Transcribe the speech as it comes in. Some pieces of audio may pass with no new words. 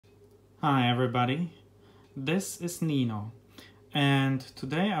Hi everybody, this is Nino, and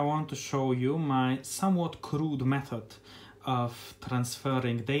today I want to show you my somewhat crude method of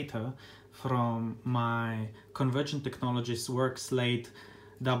transferring data from my Convergent Technologies Workslate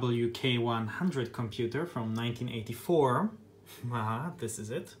WK-100 computer from 1984, this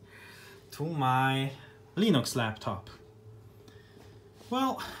is it, to my Linux laptop.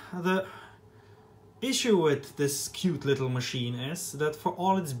 Well, the issue with this cute little machine is that for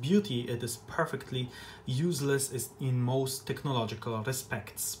all its beauty, it is perfectly useless in most technological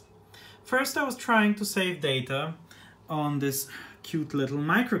respects. First, I was trying to save data on this cute little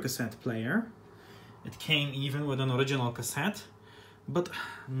microcassette player. It came even with an original cassette, but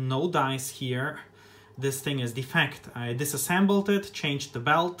no dice here. This thing is defect. I disassembled it, changed the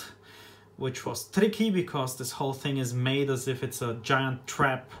belt, which was tricky because this whole thing is made as if it's a giant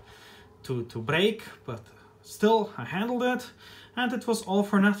trap to break, but still I handled it, and it was all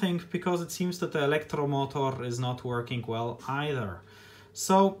for nothing because it seems that the electromotor is not working well either.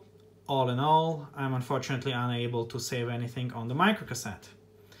 So all in all, I'm unfortunately unable to save anything on the microcassette.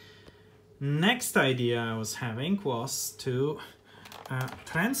 Next idea I was having was to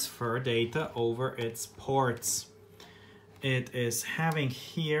transfer data over its ports. It is having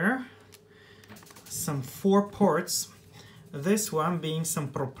here some 4 ports. This one being some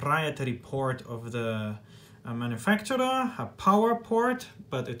proprietary port of the manufacturer, a power port,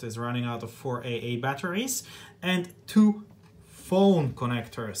 but it is running out of 4 AA batteries, and 2 phone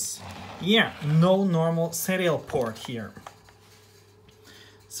connectors. Yeah, no normal serial port here.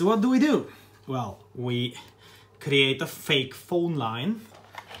 So what do? Well, we create a fake phone line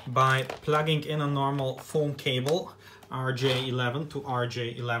by plugging in a normal phone cable, RJ11 to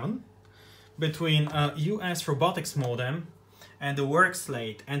RJ11, between a US robotics modem and the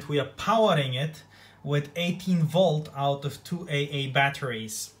Workslate, and we are powering it with 18 volt out of 2 AA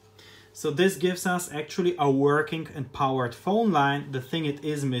batteries. So this gives us actually a working and powered phone line. The thing it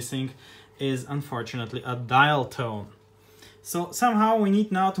is missing is unfortunately a dial tone. So somehow we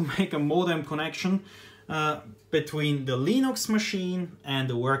need now to make a modem connection between the Linux machine and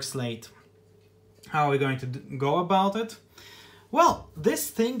the Workslate. How are we going to go about it? Well, this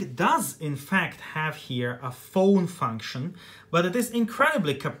thing does in fact have here a phone function, but it is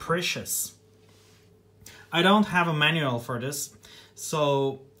incredibly capricious. I don't have a manual for this,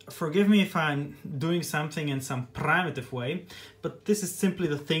 so forgive me if I'm doing something in some primitive way, but this is simply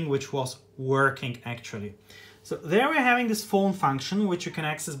the thing which was working actually. So there we're having this phone function, which you can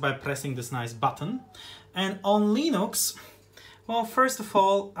access by pressing this nice button. And on Linux, well, first of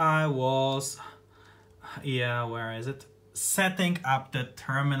all, I was, where is it? Setting up the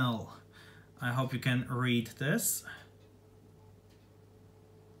terminal. I hope you can read this.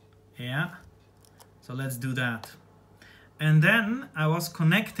 Yeah, so let's do that. And then I was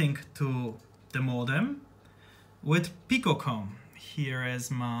connecting to the modem with picocom. Here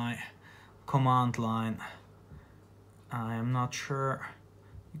is my command line. I am not sure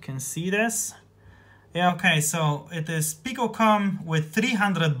you can see this. Yeah, okay, so it is picocom with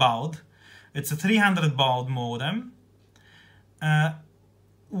 300 baud. It's a 300 baud modem.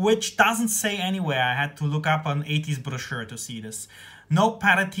 Which doesn't say anywhere. I had to look up an 80s brochure to see this. No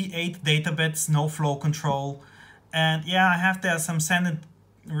parity, 8 data bits, no flow control. And yeah, I have there some send and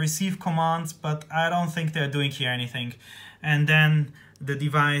receive commands, but I don't think they're doing here anything. And then the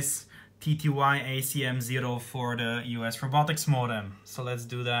device TTY ACM0 for the US robotics modem. So let's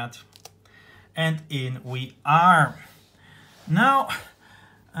do that. And in we are. Now,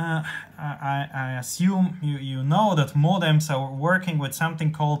 I assume you know that modems are working with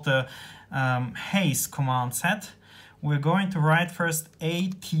something called the haze command set. We're going to write first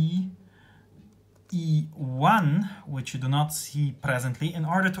ATE1, which you do not see presently, in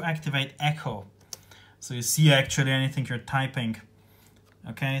order to activate echo. So you see actually anything you're typing.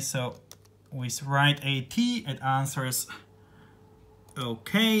 Okay, so we write AT, it answers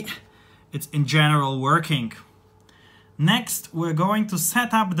okay. It's in general working. Next, we're going to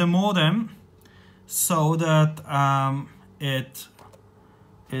set up the modem so that it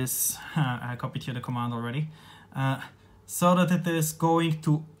is, I copied here the command already, so that it is going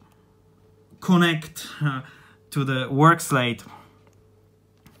to connect to the Workslate.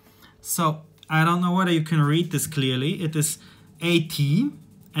 So I don't know whether you can read this clearly. It is AT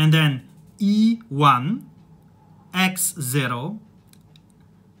and then E1, X0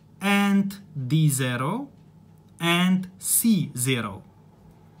 and D0 and C0.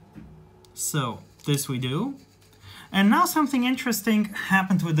 So this we do. And now something interesting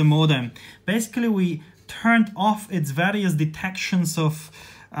happened with the modem. Basically we turned off its various detections of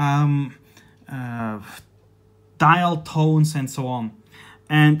dial tones and so on.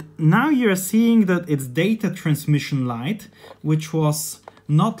 And now you're seeing that its data transmission light, which was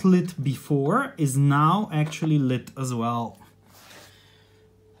not lit before, is now actually lit as well.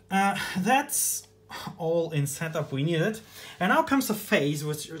 That's all in setup we needed. And now comes a phase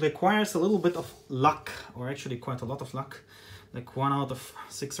which requires a little bit of luck, or actually quite a lot of luck. Like 1 out of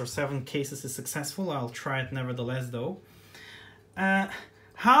 6 or 7 cases is successful. I'll try it nevertheless though.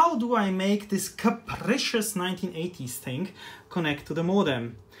 How do I make this capricious 1980s thing connect to the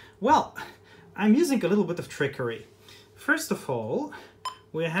modem? Well, I'm using a little bit of trickery. First of all,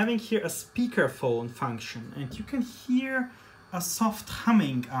 we're having here a SpeakerPhone function, and you can hear a soft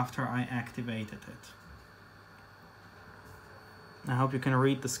humming after I activated it. I hope you can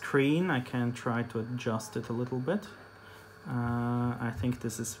read the screen. I can try to adjust it a little bit. I think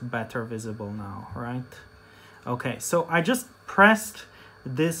this is better visible now, right? Okay, so I just pressed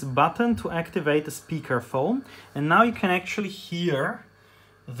this button to activate the SpeakerPhone, and now you can actually hear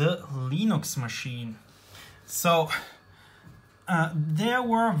the Linux machine. So there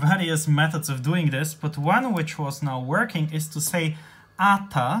were various methods of doing this, but one which was now working is to say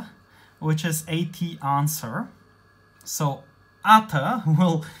ATA, which is AT answer. So ATA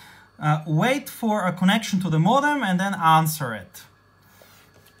will wait for a connection to the modem and then answer it.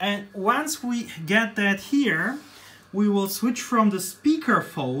 And once we get that here, we will switch from the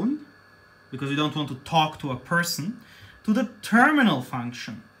SpeakerPhone, because we don't want to talk to a person, to the terminal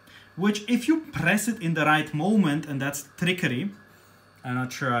function, which if you press it in the right moment, and that's trickery, I'm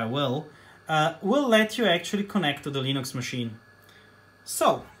not sure I will let you actually connect to the Linux machine.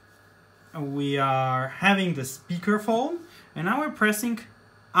 So we are having the SpeakerPhone, and now we're pressing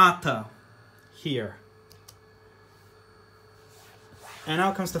ATA here. And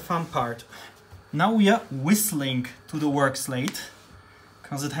now comes the fun part. Now we are whistling to the Workslate,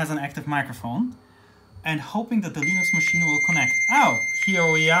 because it has an active microphone, and hoping that the Linux machine will connect. Oh,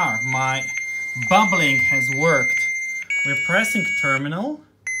 here we are. My bubbling has worked. We're pressing terminal.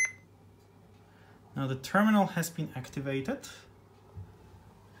 Now the terminal has been activated.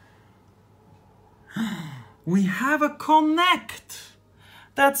 We have a connect.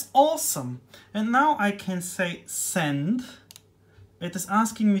 That's awesome. And now I can say send. It is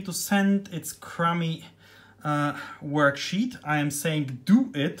asking me to send its crummy worksheet. I am saying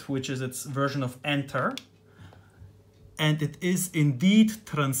do it, which is its version of enter. And it is indeed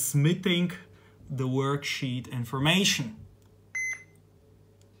transmitting the worksheet information.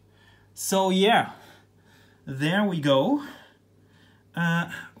 So yeah, there we go.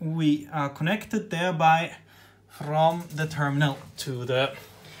 We are connected thereby from the terminal to the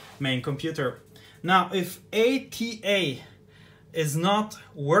main computer. Now, if ATA is not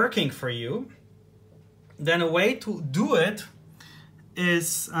working for you, then a way to do it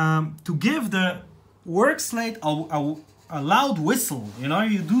is to give the Workslate a loud whistle. You know,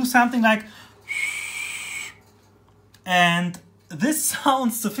 you do something like, and this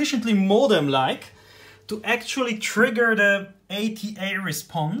sounds sufficiently modem-like to actually trigger the ATA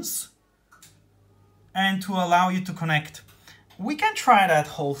response and to allow you to connect. We can try that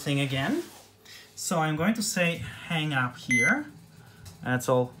whole thing again. So I'm going to say hang up here. That's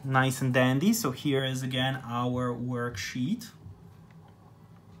all nice and dandy. So here is again our worksheet.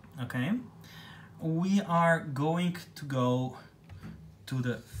 Okay. We are going to go to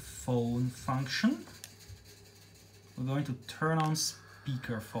the phone function. We're going to turn on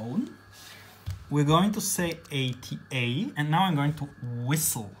SpeakerPhone. We're going to say ATA, and now I'm going to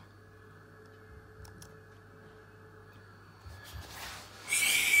whistle.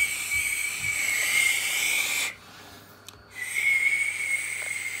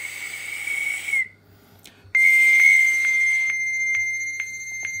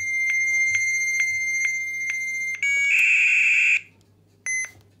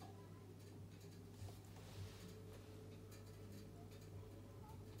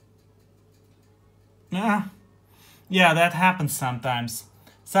 Yeah, that happens sometimes.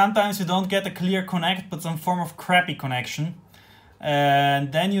 Sometimes you don't get a clear connect, but some form of crappy connection.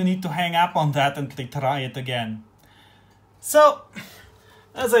 And then you need to hang up on that and try it again. So,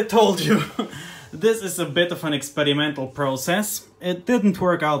 as I told you, this is a bit of an experimental process. It didn't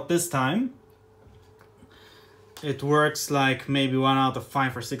work out this time. It works like maybe 1 out of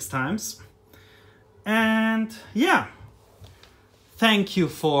 5 or 6 times. And yeah, thank you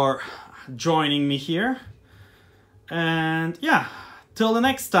for joining me here. And yeah, till the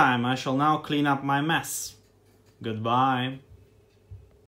next time, I shall now clean up my mess. Goodbye.